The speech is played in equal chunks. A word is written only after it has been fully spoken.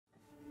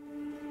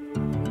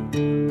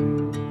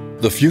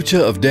The future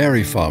of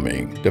dairy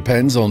farming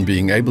depends on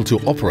being able to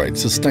operate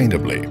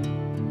sustainably.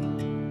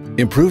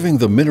 Improving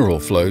the mineral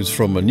flows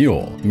from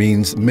manure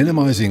means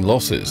minimizing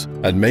losses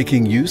and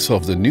making use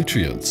of the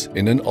nutrients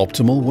in an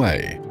optimal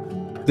way.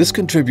 This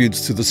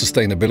contributes to the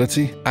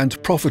sustainability and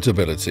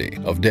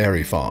profitability of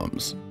dairy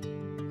farms.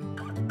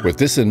 With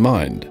this in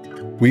mind,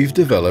 we've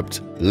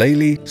developed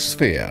Lely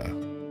Sphere.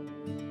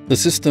 The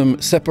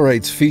system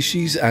separates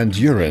feces and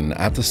urine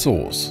at the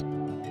source,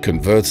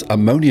 converts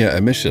ammonia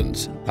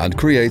emissions, and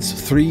creates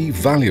 3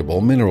 valuable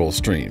mineral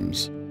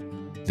streams.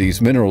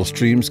 These mineral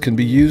streams can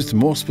be used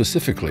more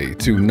specifically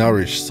to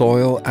nourish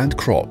soil and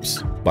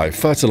crops by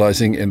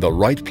fertilizing in the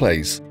right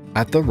place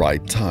at the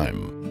right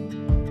time.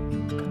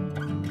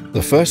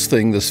 The first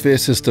thing the Sphere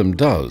system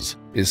does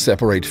is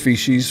separate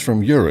feces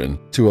from urine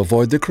to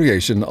avoid the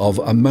creation of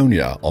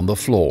ammonia on the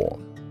floor.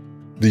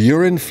 The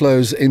urine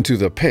flows into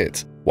the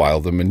pit while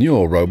the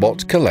manure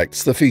robot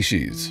collects the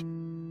feces.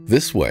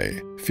 This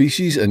way,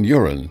 feces and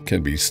urine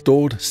can be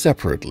stored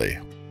separately.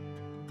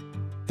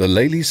 The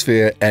Lely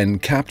Sphere N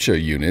capture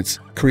units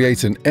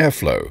create an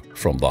airflow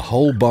from the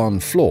whole barn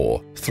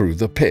floor through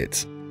the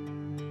pit.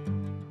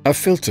 A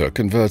filter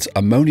converts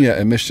ammonia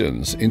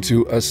emissions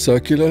into a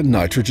circular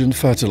nitrogen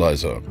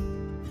fertilizer.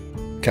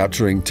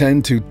 Capturing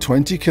 10 to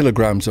 20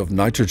 kilograms of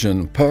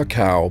nitrogen per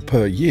cow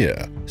per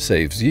year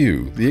saves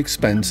you the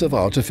expense of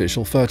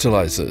artificial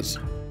fertilizers.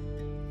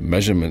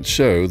 Measurements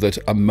show that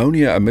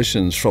ammonia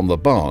emissions from the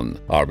barn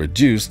are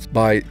reduced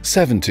by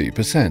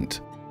 70%.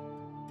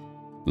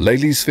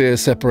 Lely Sphere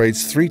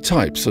separates 3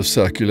 types of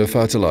circular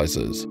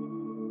fertilizers.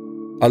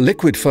 A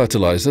liquid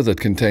fertilizer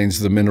that contains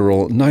the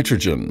mineral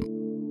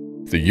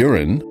nitrogen, the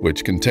urine,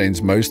 which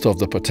contains most of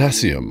the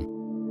potassium,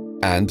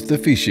 and the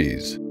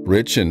feces,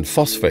 rich in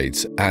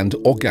phosphates and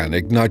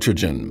organic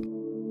nitrogen.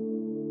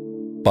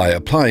 By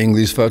applying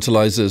these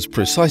fertilizers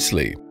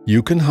precisely,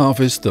 you can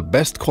harvest the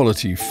best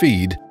quality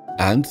feed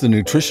and the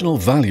nutritional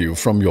value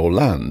from your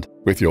land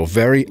with your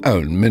very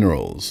own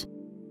minerals.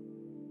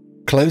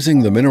 Closing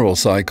the mineral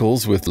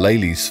cycles with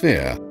Lely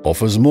Sphere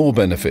offers more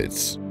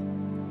benefits.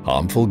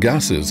 Harmful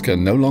gases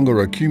can no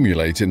longer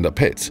accumulate in the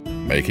pit,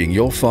 making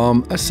your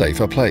farm a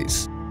safer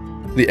place.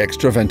 The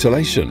extra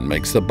ventilation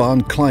makes the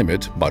barn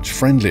climate much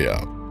friendlier.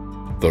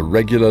 The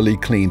regularly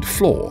cleaned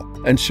floor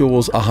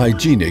ensures a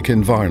hygienic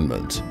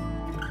environment.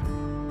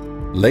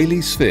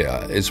 Lely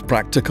Sphere is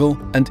practical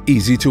and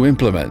easy to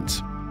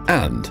implement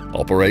and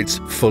operates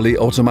fully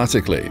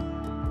automatically.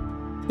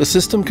 The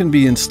system can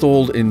be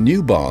installed in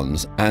new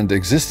barns and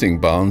existing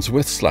barns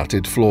with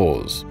slatted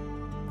floors.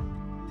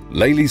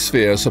 Lely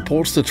Sphere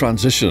supports the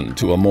transition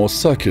to a more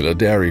circular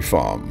dairy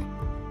farm.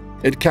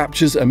 It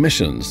captures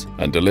emissions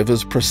and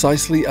delivers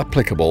precisely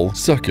applicable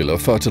circular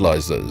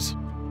fertilizers.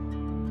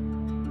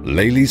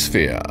 Lely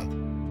Sphere.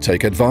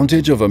 Take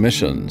advantage of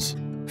emissions.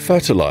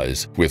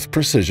 Fertilize with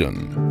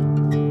precision.